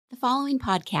The following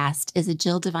podcast is a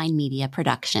Jill Divine Media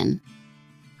production.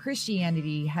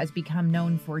 Christianity has become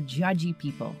known for judgy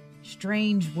people,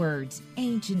 strange words,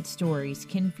 ancient stories,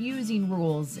 confusing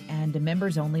rules, and a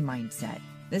members-only mindset.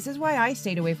 This is why I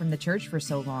stayed away from the church for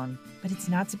so long, but it's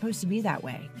not supposed to be that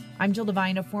way. I'm Jill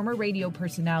Divine, a former radio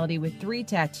personality with 3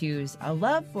 tattoos, a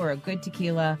love for a good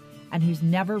tequila, and who's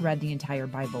never read the entire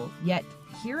Bible. Yet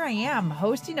here I am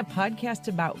hosting a podcast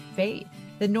about faith.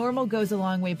 The Normal Goes a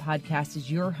Long Way podcast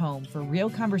is your home for real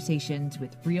conversations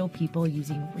with real people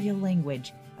using real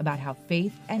language about how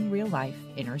faith and real life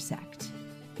intersect.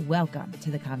 Welcome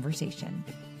to the conversation.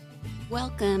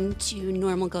 Welcome to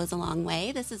Normal Goes a Long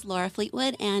Way. This is Laura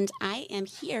Fleetwood, and I am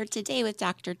here today with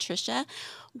Dr. Trisha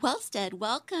Welstad.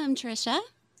 Welcome, Trisha.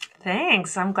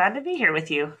 Thanks. I'm glad to be here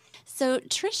with you. So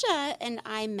Trisha and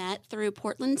I met through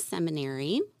Portland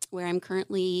Seminary, where I'm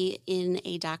currently in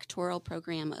a doctoral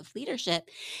program of leadership.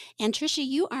 And Trisha,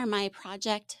 you are my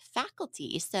project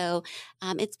faculty. So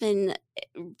it's been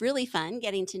really fun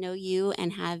getting to know you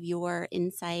and have your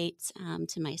insight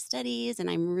to my studies. And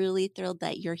I'm really thrilled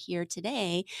that you're here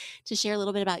today to share a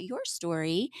little bit about your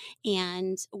story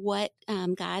and what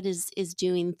God is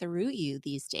doing through you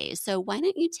these days. So why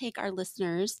don't you take our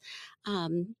listeners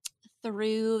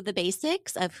through the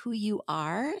basics of who you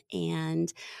are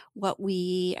and what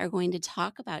we are going to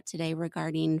talk about today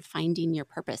regarding finding your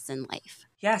purpose in life.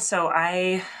 Yeah, so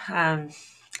I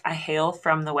hail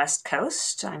from the West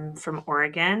Coast. I'm from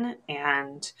Oregon,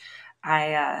 and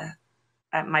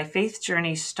my faith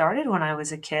journey started when I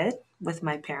was a kid with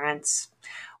my parents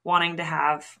wanting to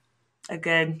have a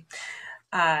good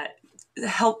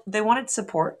help. They wanted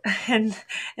support in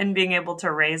being able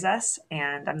to raise us.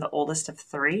 And I'm the oldest of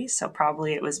 3. So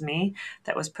probably it was me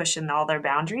that was pushing all their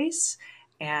boundaries,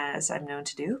 as I'm known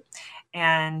to do.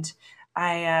 And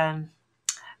I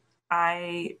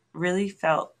really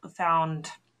found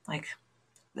like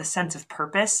the sense of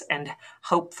purpose and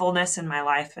hopefulness in my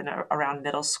life and around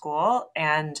middle school.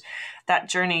 And that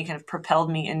journey kind of propelled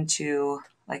me into,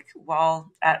 like,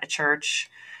 while at a church,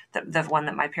 the one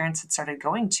that my parents had started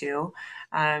going to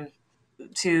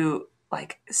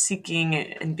like seeking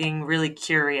and being really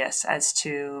curious as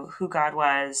to who God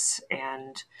was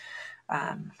and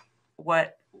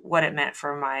what it meant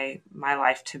for my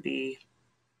life to be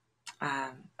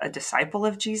a disciple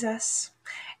of Jesus.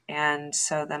 And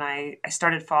so then I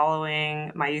started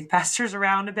following my youth pastors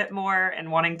around a bit more and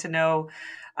wanting to know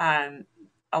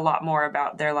a lot more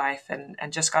about their life, and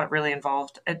just got really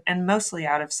involved, and mostly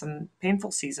out of some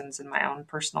painful seasons in my own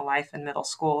personal life in middle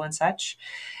school and such.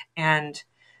 And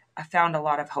I found a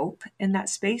lot of hope in that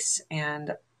space,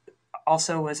 and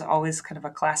also was always kind of a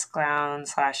class clown /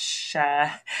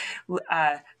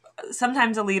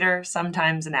 sometimes a leader,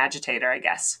 sometimes an agitator, I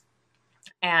guess.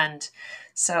 And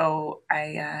so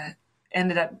I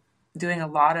ended up doing a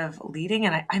lot of leading.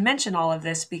 And I mention all of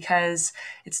this because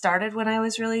it started when I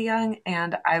was really young,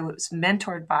 and I was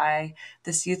mentored by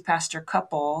this youth pastor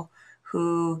couple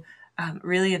who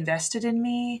really invested in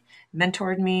me,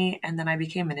 mentored me, and then I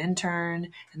became an intern,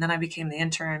 and then I became the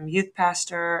interim youth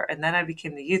pastor, and then I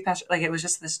became the youth pastor. Like, it was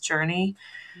just this journey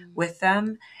with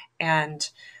them. And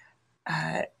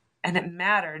it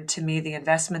mattered to me, the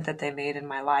investment that they made in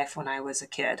my life when I was a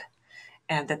kid,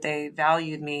 and that they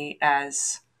valued me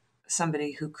as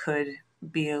somebody who could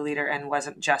be a leader and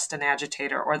wasn't just an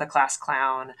agitator or the class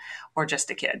clown or just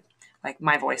a kid. Like,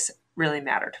 my voice really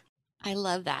mattered. I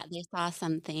love that. They saw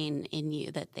something in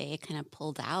you that they kind of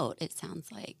pulled out, it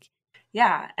sounds like.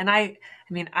 Yeah. And I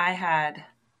mean, I had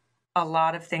a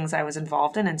lot of things I was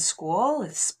involved in school,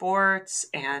 with sports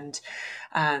and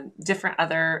different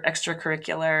other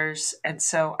extracurriculars. And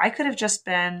so I could have just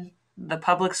been the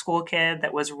public school kid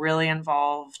that was really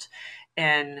involved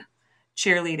in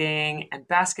cheerleading and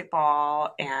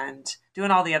basketball and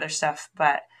doing all the other stuff.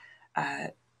 But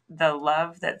the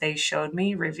love that they showed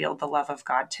me revealed the love of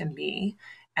God to me.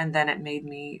 And then it made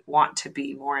me want to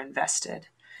be more invested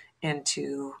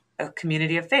into a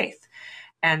community of faith.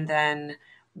 And then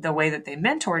the way that they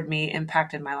mentored me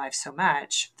impacted my life so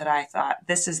much that I thought,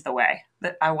 this is the way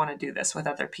that I want to do this with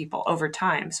other people over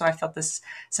time. So I felt this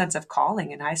sense of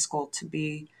calling in high school to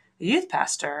be a youth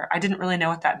pastor. I didn't really know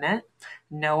what that meant.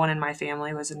 No one in my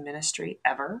family was in ministry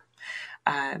ever.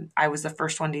 I was the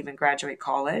first one to even graduate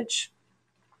college.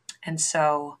 And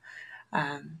so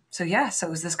it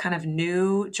was this kind of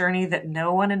new journey that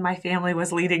no one in my family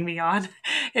was leading me on.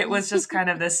 It was just kind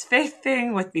of this faith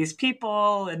thing with these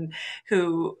people, and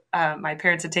who my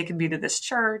parents had taken me to this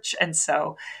church. And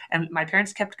my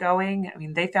parents kept going. I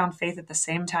mean, they found faith at the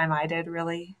same time I did,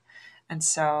 really. And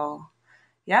so,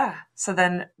 yeah. So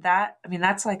then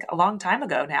that's like a long time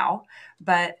ago now,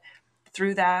 but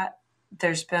through that,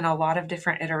 there's been a lot of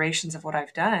different iterations of what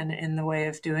I've done in the way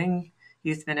of doing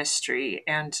youth ministry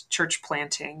and church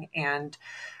planting and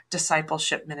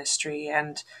discipleship ministry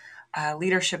and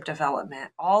leadership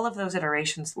development. All of those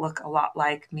iterations look a lot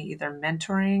like me either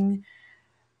mentoring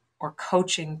or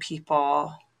coaching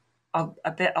people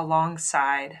a bit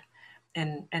alongside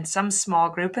in some small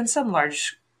group and some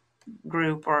large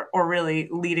group, or really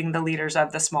leading the leaders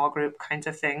of the small group kinds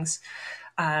of things,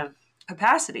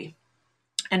 capacity,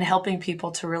 and helping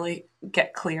people to really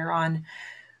get clear on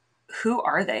who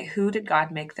are they? Who did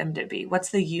God make them to be? What's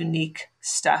the unique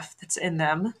stuff that's in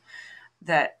them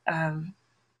that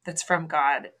that's from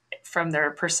God, from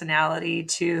their personality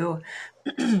to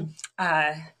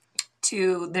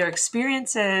to their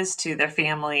experiences, to their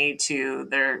family, to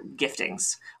their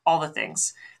giftings, all the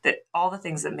things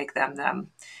that make them them,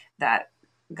 that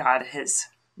God has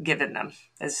given them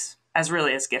as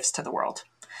really as gifts to the world.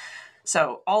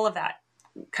 So all of that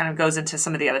kind of goes into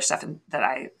some of the other stuff that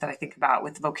I think about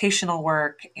with vocational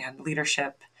work and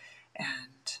leadership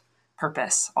and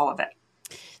purpose, all of it.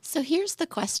 So here's the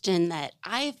question that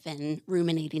I've been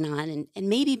ruminating on, and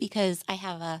maybe because I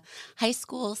have a high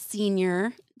school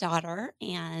senior daughter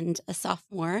and a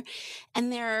sophomore,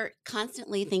 and they're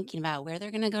constantly thinking about where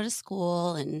they're going to go to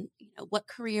school and what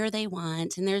career they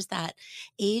want. And there's that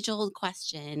age-old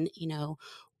question,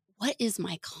 what is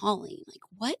my calling? Like,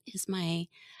 what is my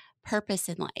purpose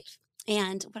in life?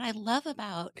 And what I love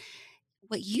about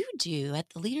what you do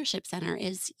at the Leadership Center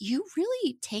is you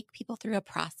really take people through a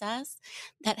process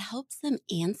that helps them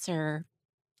answer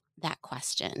that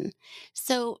question.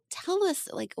 So tell us,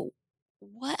 like,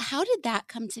 how did that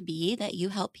come to be that you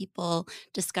help people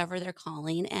discover their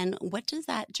calling, and what does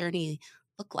that journey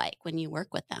look like when you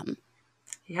work with them?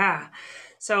 Yeah.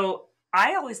 So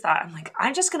I always thought,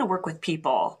 I'm just going to work with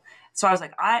people. So I was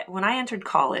like, when I entered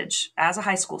college as a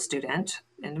high school student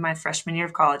into my freshman year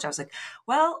of college, I was like,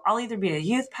 well, I'll either be a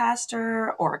youth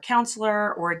pastor or a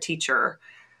counselor or a teacher.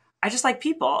 I just like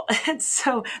people. And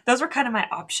so those were kind of my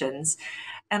options.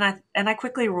 And I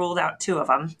quickly ruled out two of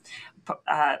them.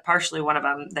 Partially one of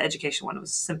them, the education one,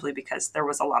 was simply because there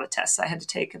was a lot of tests I had to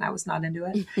take and I was not into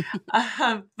it.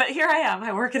 But here I am.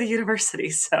 I work at a university,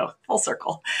 so full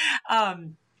circle.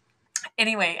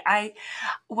 Anyway,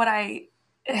 what I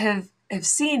have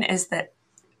seen is that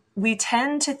we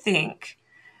tend to think,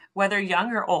 whether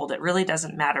young or old, it really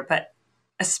doesn't matter, but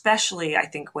especially I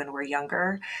think when we're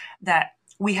younger, that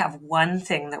we have one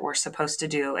thing that we're supposed to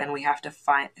do and we have to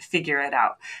figure it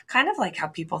out. Kind of like how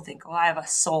people think, I have a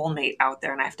soulmate out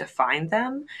there and I have to find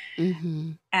them.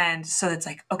 Mm-hmm. And so it's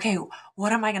like, okay,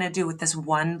 what am I going to do with this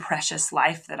one precious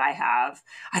life that I have?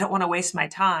 I don't want to waste my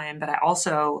time, but I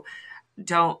also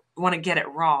don't want to get it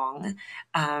wrong.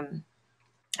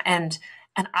 And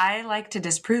I like to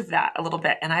disprove that a little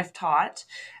bit. And I've taught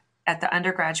at the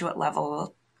undergraduate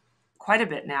level quite a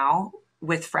bit now,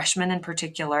 with freshmen in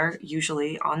particular,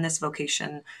 usually on this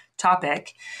vocation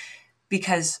topic,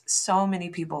 because so many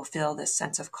people feel this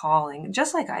sense of calling,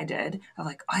 just like I did, of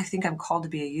like, I think I'm called to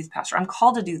be a youth pastor. I'm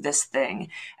called to do this thing.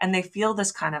 And they feel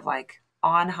this kind of like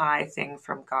on high thing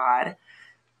from God,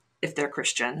 if they're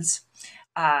Christians,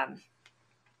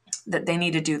 that they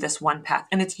need to do this one path.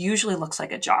 And it usually looks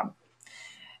like a job.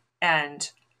 And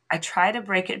I try to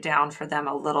break it down for them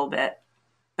a little bit,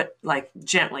 but like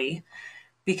gently,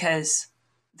 because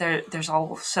there's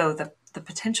also the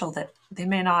potential that they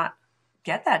may not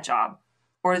get that job,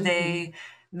 or they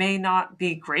may not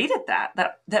be great at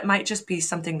that might just be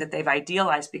something that they've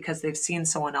idealized because they've seen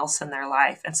someone else in their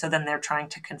life. And so then they're trying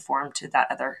to conform to that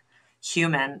other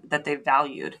human that they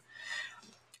valued.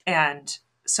 And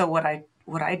so what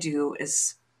I do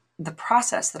is the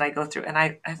process that I go through. And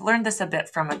I've learned this a bit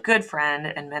from a good friend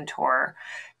and mentor,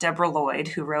 Deborah Lloyd,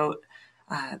 who wrote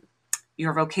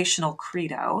Your Vocational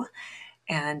Credo.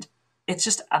 And it's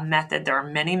just a method. There are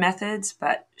many methods,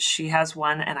 but she has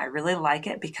one, and I really like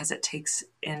it because it takes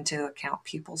into account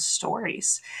people's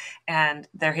stories and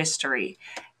their history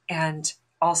and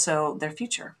also their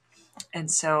future. And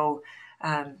so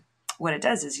what it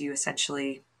does is you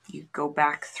go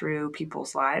back through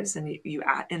people's lives and you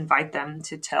invite them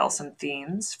to tell some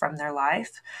themes from their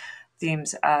life,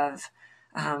 themes of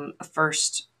a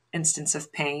first instance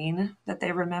of pain that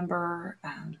they remember,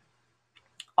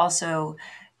 also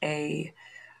a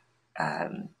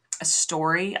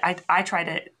story. I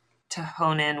try to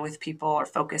hone in with people or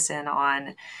focus in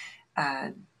on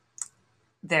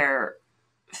their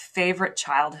favorite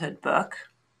childhood book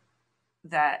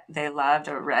that they loved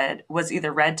or read, was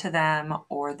either read to them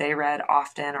or they read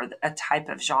often, or a type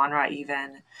of genre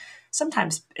even.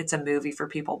 Sometimes it's a movie for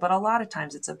people, but a lot of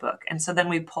times it's a book. And so then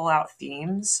we pull out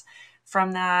themes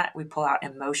from that. We pull out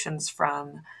emotions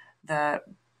from the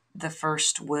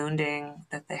first wounding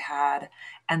that they had.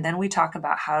 And then we talk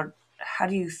about how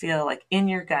do you feel like in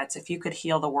your guts, if you could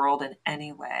heal the world in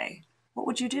any way, what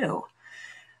would you do?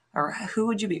 Or who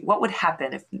would you be? What would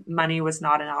happen if money was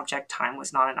not an object, time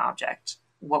was not an object?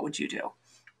 What would you do?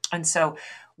 And so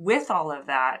with all of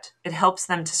that, it helps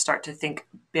them to start to think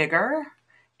bigger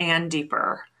and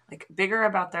deeper, like bigger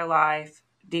about their life,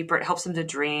 deeper. It helps them to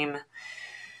dream.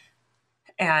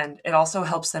 And it also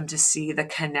helps them to see the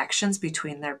connections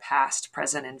between their past,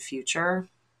 present, and future,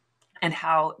 and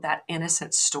how that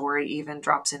innocent story even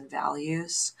drops in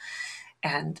values.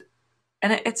 And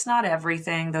it's not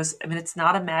everything. It's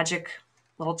not a magic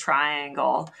little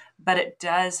triangle, but it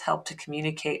does help to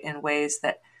communicate in ways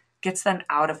that gets them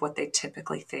out of what they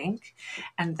typically think.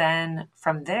 And then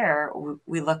from there,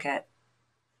 we look at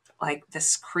like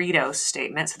this credo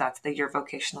statement. So that's your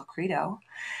vocational credo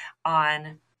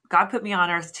on God put me on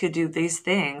earth to do these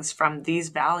things from these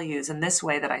values in this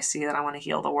way that I see that I want to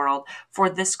heal the world for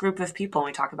this group of people. And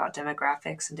we talk about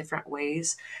demographics in different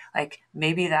ways. Like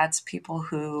maybe that's people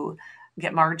who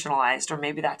get marginalized, or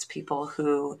maybe that's people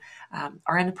who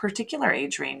are in a particular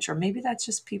age range, or maybe that's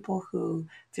just people who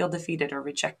feel defeated or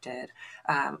rejected,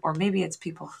 or maybe it's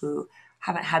people who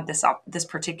haven't had this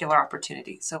particular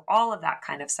opportunity. So all of that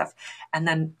kind of stuff. And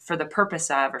then for the purpose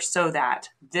of, or so that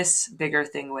this bigger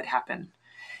thing would happen.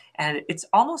 And it's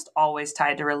almost always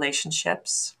tied to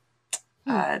relationships,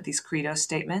 these credo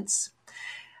statements.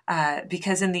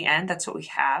 Because in the end, that's what we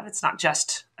have. It's not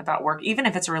just about work, even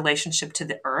if it's a relationship to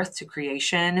the earth, to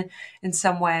creation in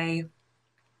some way.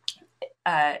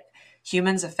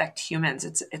 Humans affect humans.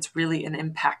 It's really an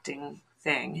impacting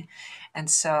thing. And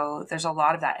so there's a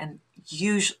lot of that. And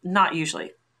not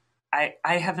usually. I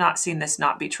have not seen this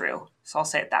not be true. So I'll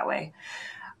say it that way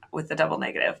with the double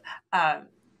negative.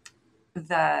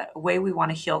 The way we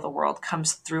want to heal the world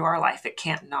comes through our life. It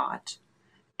can't not.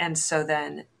 And so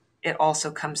then it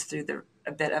also comes through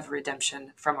a bit of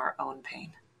redemption from our own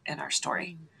pain in our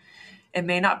story. It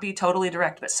may not be totally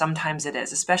direct, but sometimes it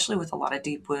is, especially with a lot of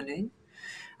deep wounding.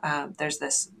 There's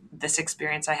this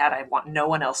experience I had. I want no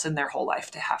one else in their whole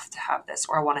life to have this,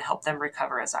 or I want to help them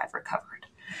recover as I've recovered.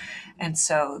 And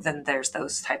so then there's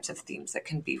those types of themes that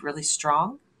can be really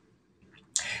strong.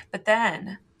 But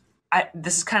then I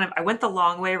went the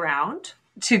long way around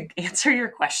to answer your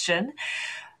question.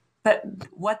 But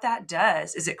what that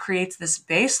does is it creates this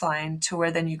baseline to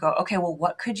where then you go, okay, well,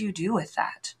 what could you do with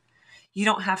that? You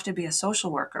don't have to be a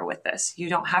social worker with this. You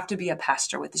don't have to be a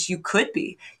pastor with this. You could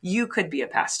be a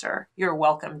pastor. You're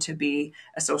welcome to be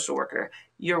a social worker.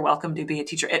 You're welcome to be a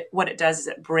teacher. What it does is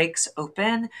it breaks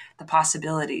open the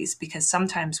possibilities, because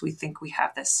sometimes we think we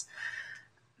have this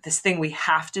thing we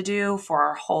have to do for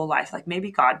our whole life. Like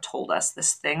maybe God told us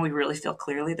this thing. We really feel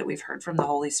clearly that we've heard from the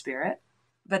Holy Spirit.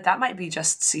 But that might be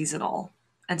just seasonal.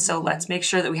 And so let's make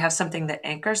sure that we have something that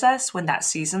anchors us when that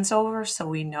season's over, so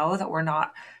we know that we're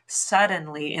not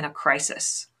suddenly in a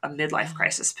crisis, a midlife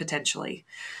crisis potentially.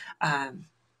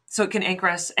 So it can anchor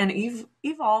us and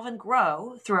evolve and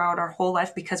grow throughout our whole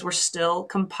life, because we're still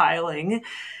compiling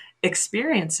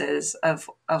experiences of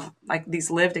like these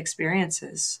lived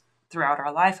experiences throughout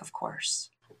our life, of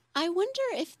course. I wonder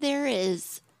if there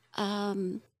is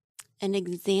an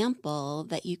example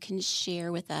that you can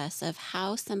share with us of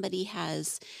how somebody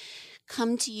has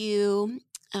come to you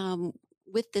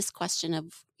with this question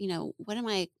of, what am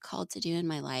I called to do in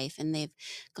my life? And they've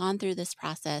gone through this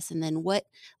process. And then what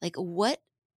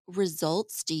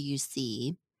results do you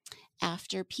see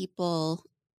after people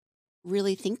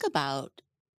really think about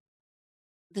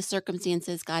the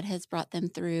circumstances God has brought them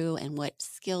through and what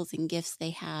skills and gifts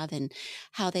they have and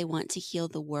how they want to heal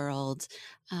the world?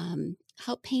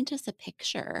 Help paint us a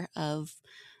picture of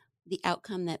the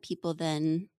outcome that people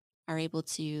then are able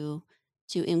to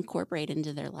incorporate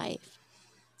into their life.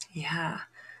 Yeah,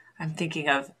 I'm thinking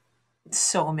of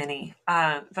so many,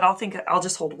 but I'll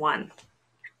just hold one.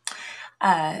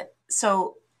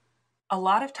 So a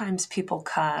lot of times people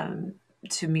come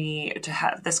to me to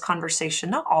have this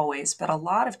conversation, not always, but a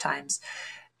lot of times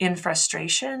in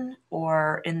frustration,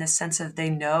 or in the sense of they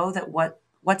know that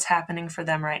what's happening for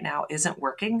them right now isn't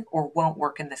working or won't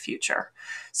work in the future.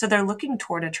 So they're looking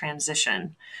toward a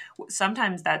transition.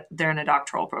 Sometimes that they're in a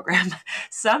doctoral program.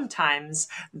 Sometimes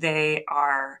they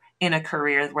are in a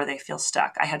career where they feel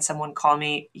stuck. I had someone call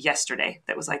me yesterday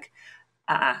that was like,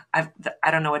 I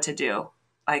don't know what to do.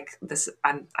 Like this,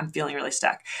 I'm feeling really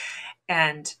stuck.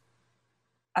 And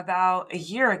about a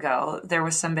year ago, there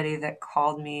was somebody that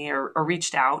called me or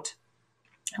reached out,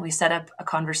 and we set up a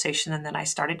conversation, and then I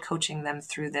started coaching them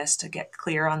through this to get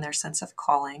clear on their sense of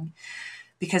calling.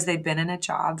 because they'd been in a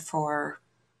job for,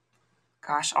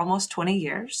 gosh, almost 20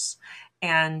 years.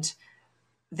 And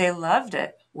they loved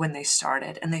it when they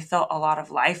started, and they felt a lot of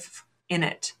life in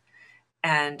it.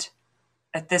 And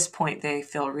at this point, they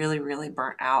feel really, really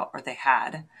burnt out, or they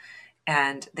had,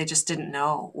 and they just didn't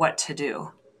know what to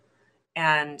do.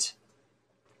 And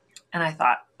I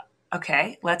thought,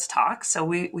 okay, let's talk. So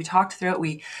we talked through it.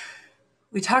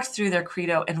 We talked through their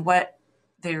credo, and what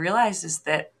they realized is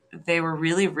that they were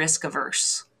really risk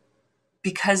averse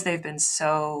because they've been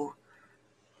so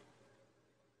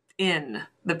in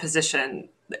the position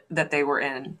that they were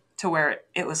in, to where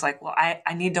it was like, well,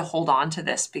 I need to hold on to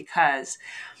this because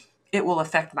it will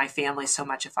affect my family so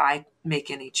much if I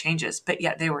make any changes. But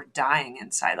yet they were dying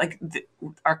inside. Like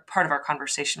our part of our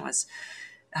conversation was,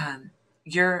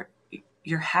 you're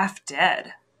half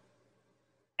dead.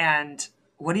 And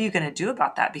what are you going to do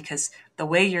about that? Because the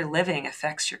way you're living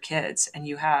affects your kids, and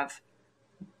you have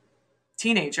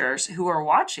teenagers who are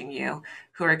watching you,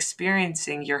 who are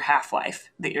experiencing your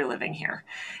half-life that you're living here.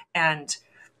 And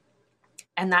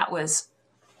that was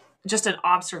just an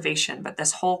observation. But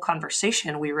this whole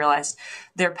conversation, we realized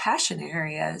their passion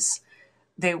areas,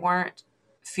 they weren't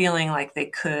feeling like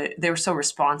they were so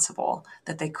responsible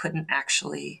that they couldn't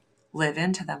actually live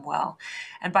into them well.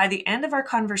 And by the end of our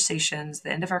conversations,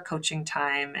 the end of our coaching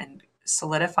time, and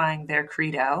solidifying their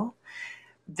credo,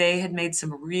 they had made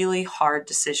some really hard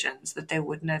decisions that they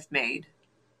wouldn't have made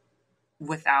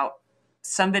without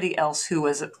somebody else who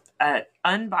was an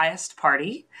unbiased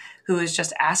party, who was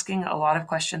just asking a lot of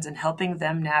questions and helping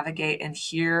them navigate and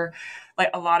hear. Like,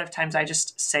 a lot of times I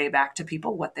just say back to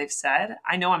people what they've said.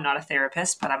 I know I'm not a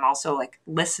therapist, but I'm also like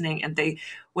listening, and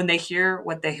when they hear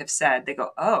what they have said, they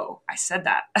go, oh, I said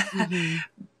that. Mm-hmm.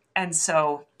 And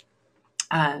so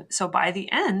by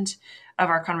the end of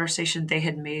our conversation, they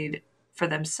had made for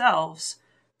themselves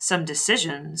some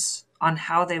decisions on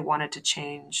how they wanted to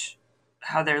change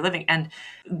how they're living. And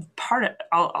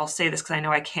I'll say this because I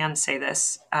know I can say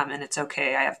this, and it's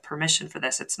okay. I have permission for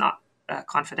this. It's not a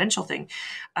confidential thing.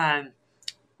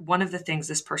 One of the things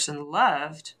this person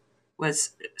loved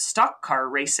was stock car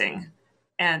racing,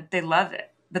 and they love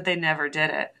it, but they never did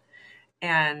it.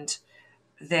 And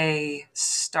they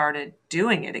started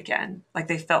doing it again. Like,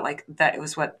 they felt like that it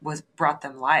was what brought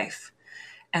them life.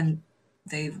 And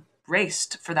they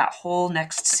raced for that whole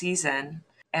next season,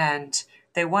 and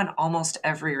they won almost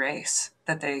every race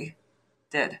that they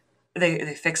did.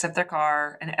 They fixed up their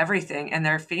car and everything, and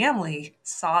their family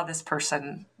saw this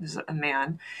person, a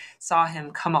man, saw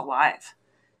him come alive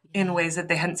in ways that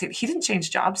they hadn't seen. He didn't change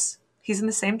jobs. He's in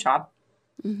the same job,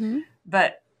 mm-hmm.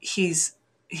 but he's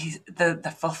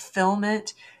the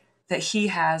fulfillment that he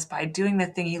has by doing the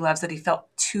thing he loves, that he felt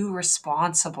too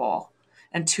responsible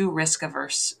and too risk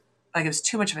averse. Like, it was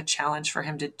too much of a challenge for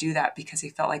him to do that because he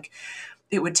felt like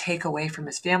it would take away from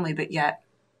his family, but yet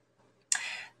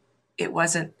it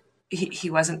wasn't, he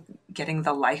wasn't getting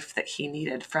the life that he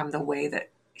needed from the way that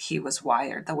he was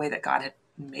wired, the way that God had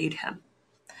made him.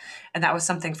 And that was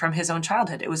something from his own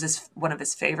childhood. It was one of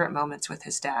his favorite moments with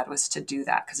his dad was to do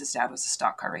that, because his dad was a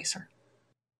stock car racer.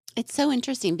 It's so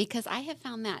interesting, because I have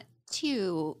found that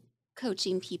too,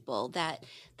 coaching people, that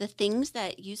the things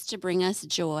that used to bring us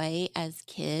joy as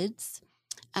kids,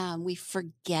 we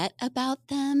forget about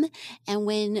them. And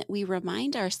when we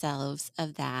remind ourselves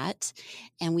of that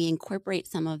and we incorporate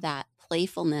some of that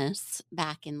playfulness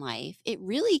back in life, it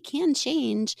really can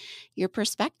change your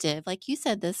perspective. Like you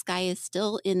said, this guy is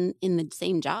still in the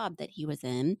same job that he was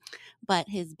in, but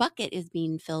his bucket is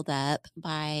being filled up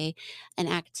by an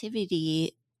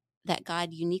activity that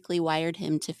God uniquely wired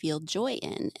him to feel joy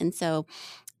in. And so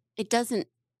it doesn't,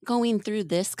 going through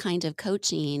this kind of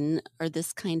coaching or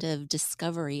this kind of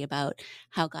discovery about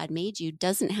how God made you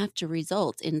doesn't have to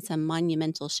result in some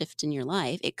monumental shift in your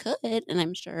life. It could, and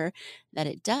I'm sure that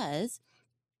it does.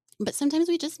 But sometimes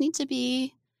we just need to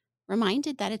be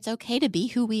reminded that it's okay to be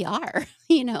who we are,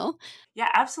 you know? Yeah,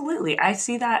 absolutely. I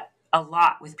see that a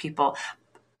lot with people.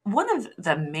 One of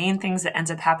the main things that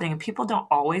ends up happening, and people don't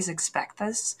always expect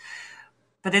this,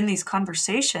 but in these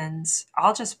conversations,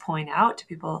 I'll just point out to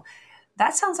people,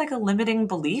 that sounds like a limiting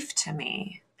belief to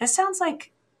me. It sounds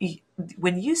like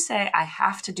when you say, I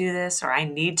have to do this, or I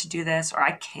need to do this, or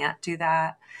I can't do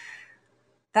that,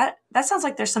 that sounds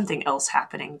like there's something else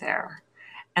happening there.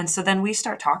 And so then we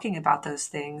start talking about those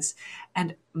things.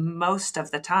 And most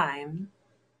of the time,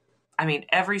 I mean,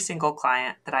 every single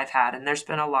client that I've had, and there's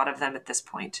been a lot of them at this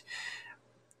point,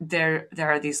 there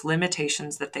are these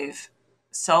limitations that they've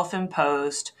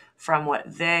self-imposed from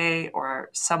what they or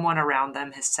someone around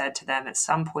them has said to them at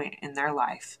some point in their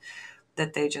life,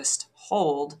 that they just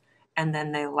hold, and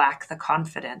then they lack the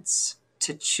confidence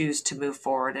to choose to move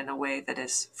forward in a way that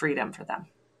is freedom for them.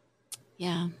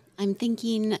 Yeah. I'm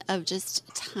thinking of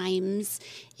just times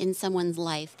in someone's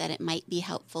life that it might be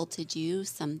helpful to do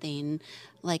something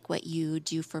like what you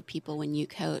do for people when you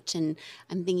coach. And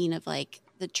I'm thinking of like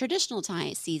the traditional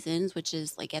time seasons, which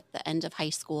is like at the end of high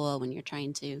school when you're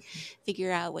trying to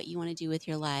figure out what you want to do with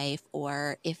your life,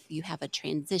 or if you have a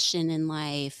transition in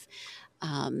life,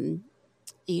 um,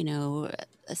 you know,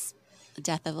 a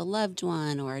death of a loved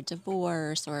one or a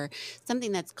divorce or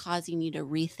something that's causing you to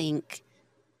rethink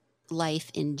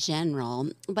life in general.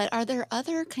 But are there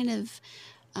other kind of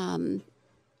um,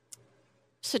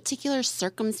 particular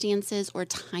circumstances or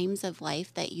times of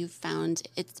life that you've found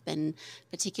it's been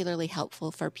particularly helpful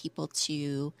for people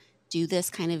to do this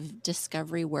kind of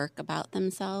discovery work about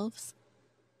themselves?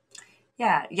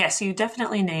 Yeah. Yes. You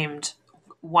definitely named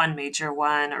one major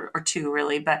one or two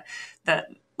really, but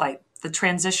the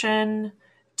transition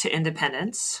to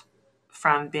independence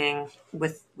from being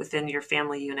within your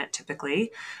family unit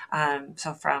typically.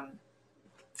 So from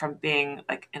being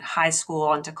like in high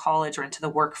school into college or into the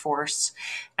workforce.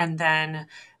 And then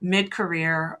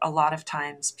mid-career, a lot of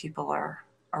times people are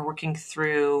working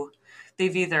through,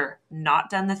 they've either not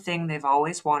done the thing they've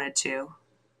always wanted to,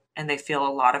 and they feel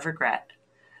a lot of regret,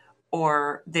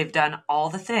 or they've done all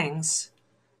the things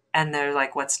and they're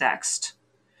like, what's next?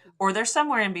 Or they're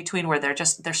somewhere in between where they're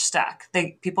stuck.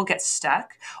 People get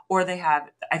stuck, or they have,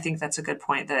 I think that's a good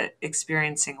point, that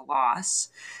experiencing loss.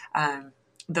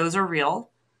 Those are real.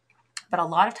 But a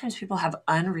lot of times people have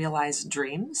unrealized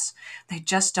dreams. They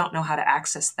just don't know how to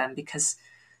access them because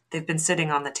they've been sitting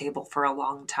on the table for a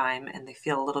long time and they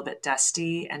feel a little bit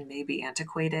dusty and maybe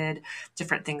antiquated.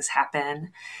 Different things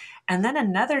happen. And then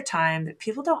another time that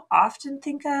people don't often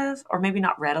think of, or maybe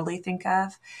not readily think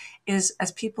of, is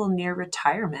as people near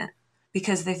retirement,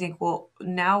 because they think, well,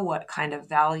 now what kind of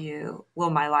value will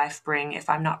my life bring if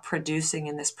I'm not producing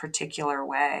in this particular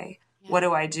way? Yeah. What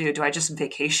do I do? Do I just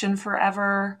vacation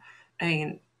forever? I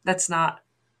mean, that's not,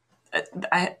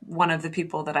 one of the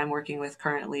people that I'm working with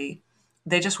currently,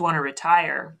 they just want to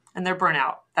retire and they're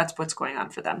burnout. That's what's going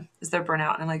on for them, is they're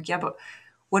burnout. And I'm like, yeah, but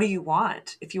what do you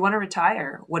want? If you want to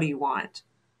retire, what do you want?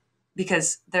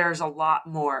 Because there's a lot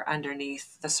more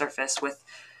underneath the surface with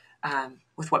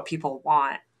what people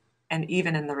want. And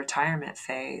even in the retirement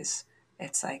phase,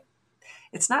 it's like,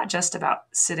 it's not just about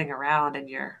sitting around in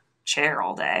your chair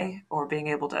all day or being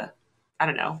able to, I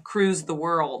don't know, cruise the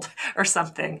world or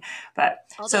something. But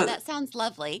Although that sounds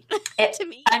lovely to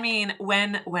me. I mean,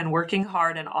 when working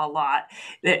hard and a lot,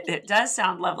 it does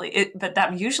sound lovely. But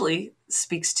that usually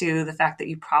speaks to the fact that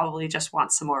you probably just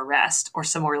want some more rest or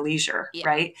some more leisure, Yeah.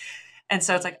 right? And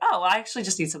so it's like, oh, I actually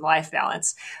just need some life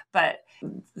balance. But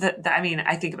I mean,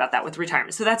 I think about that with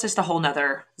retirement. So that's just a whole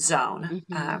nother zone.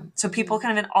 Mm-hmm. So people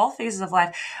kind of in all phases of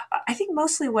life, I think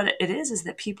mostly what it is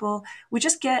that people, we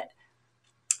just get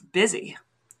busy.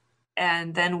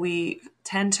 And then we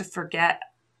tend to forget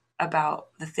about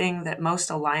the thing that most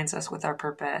aligns us with our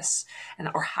purpose,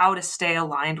 or how to stay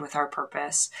aligned with our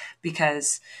purpose,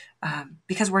 because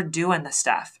we're doing the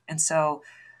stuff. And so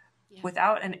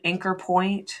without an anchor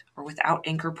point, or without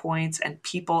anchor points and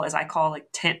people, as I call like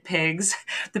tent pigs,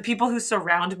 the people who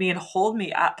surround me and hold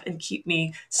me up and keep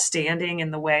me standing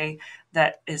in the way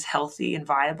that is healthy and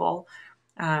viable,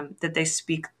 that they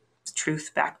speak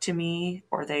truth back to me,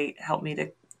 or they help me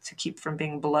to keep from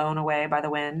being blown away by the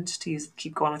wind, to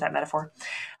keep going with that metaphor.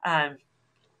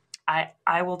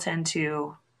 I will tend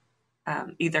to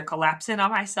either collapse in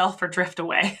on myself or drift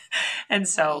away. And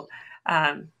so,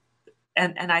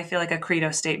 and I feel like a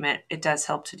credo statement, it does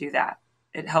help to do that.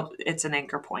 It's an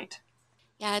anchor point.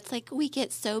 Yeah, it's like we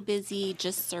get so busy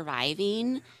just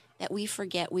surviving that we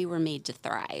forget we were made to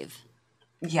thrive.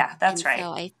 Yeah, that's right.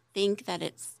 So I think that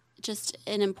it's just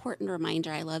an important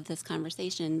reminder. I love this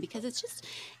conversation because it's just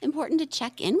important to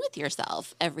check in with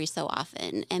yourself every so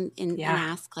often and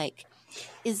ask, like,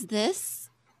 is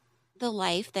this the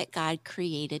life that God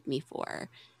created me for?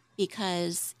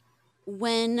 Because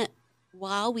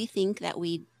while we think that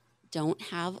we don't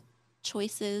have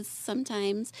choices,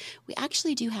 sometimes we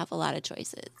actually do have a lot of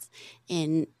choices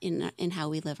in how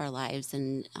we live our lives,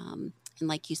 and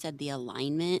like you said, the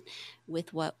alignment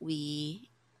with what we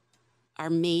are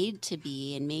made to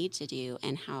be and made to do,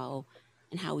 and how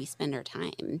we spend our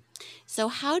time. So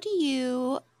how do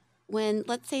you, when,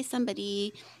 let's say,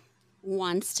 somebody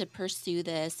wants to pursue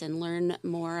this and learn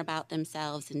more about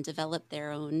themselves and develop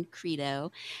their own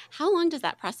credo, how long does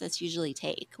that process usually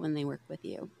take when they work with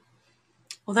you?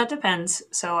 Well, that depends.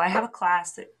 So I have a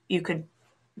class that you could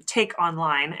take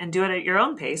online and do it at your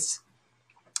own pace.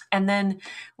 And then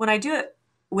when I do it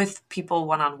with people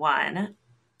one-on-one,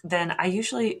 then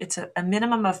it's a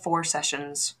minimum of 4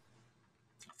 sessions,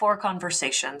 4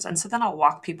 conversations. And so then I'll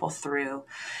walk people through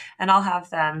and I'll have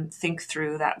them think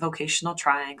through that vocational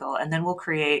triangle. And then we'll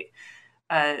create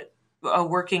a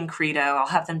working credo. I'll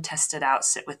have them test it out,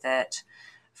 sit with it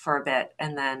for a bit,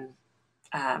 and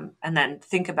then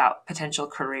think about potential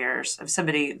careers of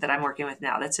somebody that I'm working with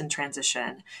now that's in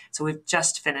transition. So we've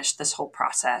just finished this whole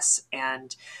process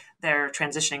and they're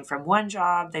transitioning from one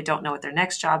job. They don't know what their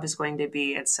next job is going to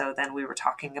be. And so then we were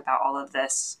talking about all of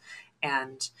this,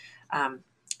 and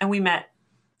we met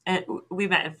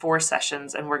in 4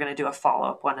 sessions, and we're going to do a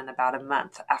follow-up one in about a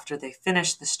month after they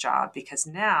finish this job, because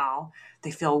now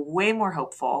they feel way more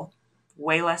hopeful,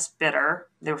 way less bitter.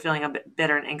 They were feeling a bit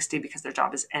bitter and angsty because their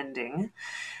job is ending,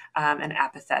 and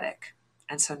apathetic.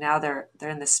 And so now they're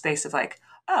in this space of like,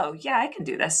 oh yeah, I can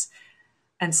do this.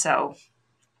 And so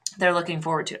they're looking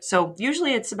forward to it. So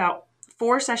usually it's about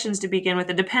 4 sessions to begin with.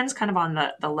 It depends kind of on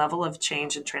the level of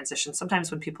change and transition. Sometimes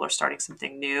when people are starting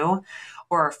something new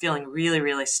or are feeling really,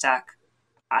 really stuck,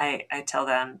 I tell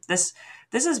them this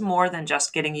is more than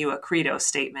just getting you a credo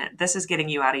statement. This is getting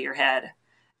you out of your head,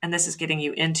 and this is getting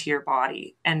you into your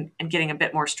body and getting a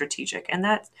bit more strategic. And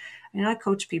that, I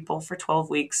coach people for 12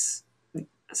 weeks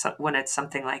when it's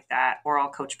something like that, or I'll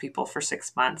coach people for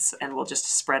 6 months and we'll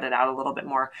just spread it out a little bit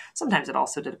more. Sometimes it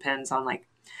also depends on, like,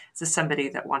 is this somebody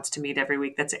that wants to meet every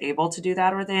week that's able to do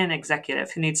that, or are they an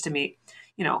executive who needs to meet,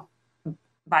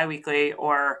 biweekly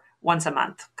or once a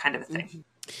month kind of a thing.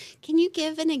 Can you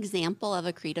give an example of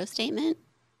a credo statement?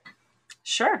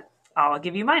 Sure. I'll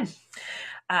give you mine.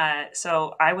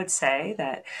 So I would say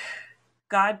that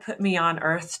God put me on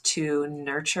earth to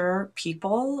nurture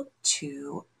people,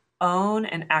 to own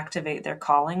and activate their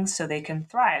callings so they can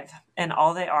thrive in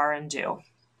all they are and do.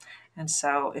 And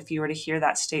so if you were to hear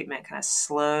that statement kind of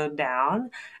slowed down,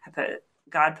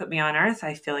 God put me on earth,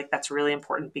 I feel like that's a really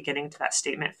important beginning to that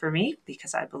statement for me,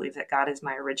 because I believe that God is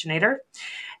my originator.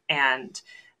 And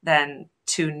then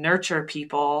to nurture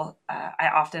people, I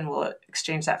often will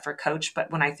exchange that for coach.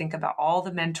 But when I think about all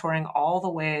the mentoring, all the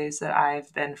ways that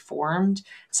I've been formed,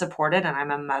 supported, and I'm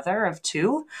a mother of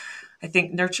 2, I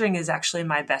think nurturing is actually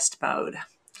my best mode.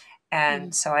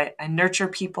 And so I nurture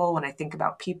people. When I think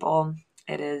about people,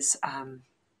 it is,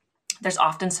 there's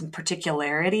often some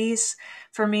particularities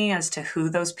for me as to who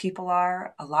those people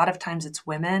are. A lot of times it's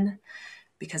women,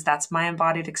 because that's my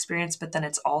embodied experience, but then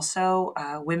it's also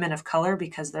women of color,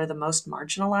 because they're the most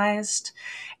marginalized.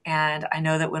 And I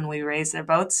know that when we raise their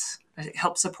boats,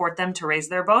 help support them to raise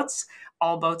their boats,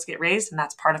 all boats get raised. And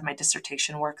that's part of my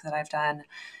dissertation work that I've done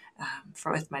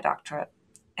with my doctorate.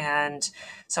 And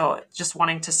so just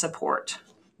wanting to support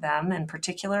them in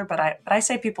particular, but I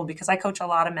say people because I coach a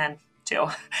lot of men too,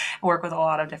 work with a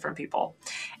lot of different people.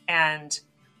 And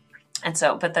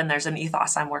so, but then there's an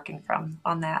ethos I'm working from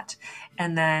on that.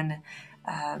 And then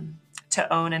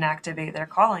to own and activate their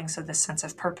calling. So this sense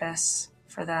of purpose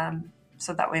for them,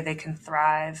 so that way they can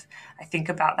thrive. I think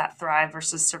about that thrive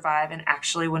versus survive. And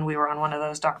actually, when we were on one of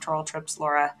those doctoral trips,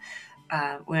 Laura,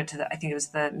 we went to I think it was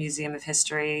the Museum of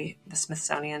History, the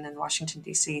Smithsonian in Washington,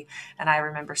 D.C. And I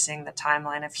remember seeing the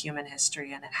timeline of human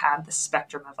history, and it had the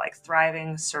spectrum of like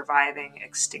thriving, surviving,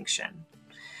 extinction.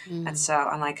 And so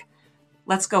I'm like,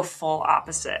 let's go full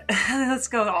opposite. Let's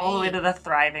go all the way to the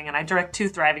thriving. And I direct 2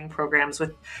 thriving programs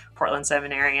with Portland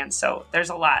Seminary. And so there's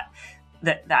a lot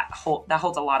that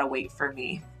holds a lot of weight for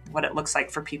me, what it looks like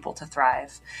for people to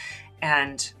thrive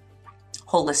and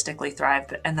holistically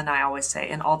thrive. And then I always say,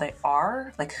 in all they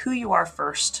are, like who you are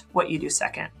first, what you do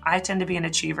second. I tend to be an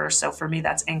achiever. So for me,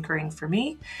 that's anchoring for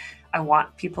me. I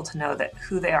want people to know that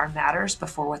who they are matters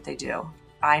before what they do.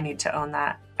 I need to own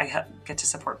that. I get to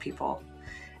support people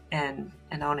and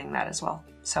owning that as well.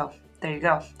 So there you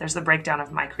go. There's the breakdown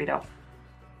of my credo.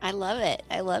 I love it.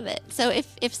 I love it. So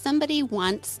if somebody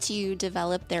wants to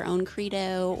develop their own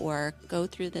credo or go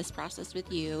through this process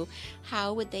with you,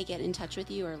 how would they get in touch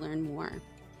with you or learn more?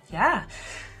 Yeah.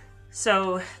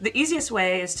 So the easiest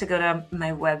way is to go to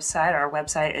my website. Our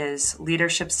website is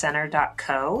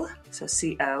leadershipcenter.co. So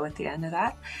CO at the end of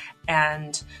that.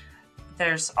 And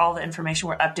there's all the information.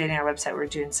 We're updating our website. We're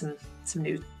doing some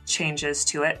new changes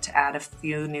to it to add a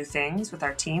few new things with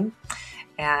our team.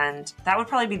 And that would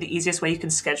probably be the easiest way. You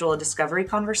can schedule a discovery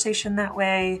conversation that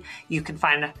way. You can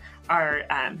find our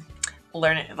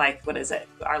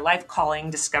our life calling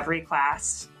discovery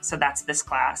class. So that's this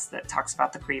class that talks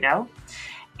about the credo.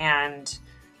 And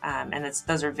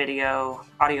those are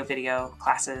audio video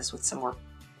classes with some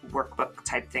workbook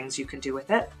type things you can do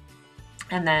with it.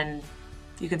 And then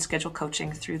you can schedule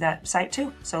coaching through that site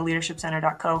too. So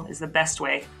leadershipcenter.co is the best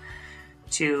way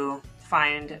to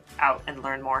find out and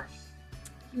learn more.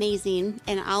 Amazing.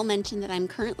 And I'll mention that I'm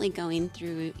currently going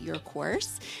through your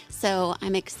course. So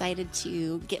I'm excited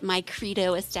to get my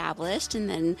credo established, and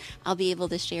then I'll be able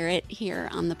to share it here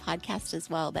on the podcast as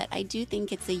well. But I do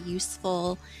think it's a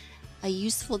useful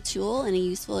tool and a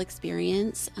useful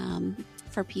experience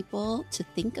for people to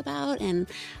think about. And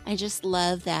I just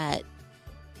love that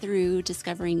through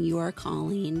discovering your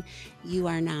calling, you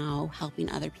are now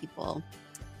helping other people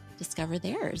discover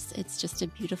theirs. It's just a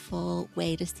beautiful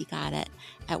way to see God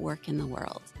at work in the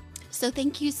world. So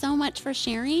thank you so much for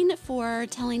sharing, for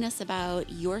telling us about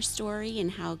your story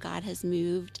and how God has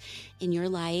moved in your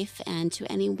life. And to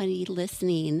anybody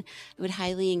listening, I would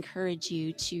highly encourage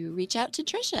you to reach out to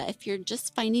Trisha if you're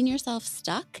just finding yourself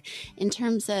stuck in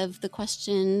terms of the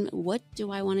question, what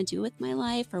do I want to do with my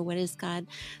life? Or what is God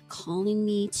calling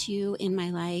me to in my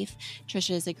life?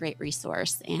 Trisha is a great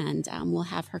resource, and we'll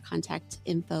have her contact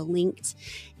info linked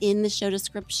in the show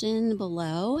description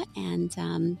below. And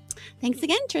thanks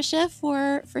again, Trisha,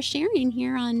 for sharing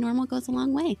here on Normal Goes a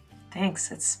Long Way.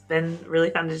 Thanks. It's been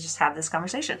really fun to just have this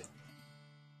conversation.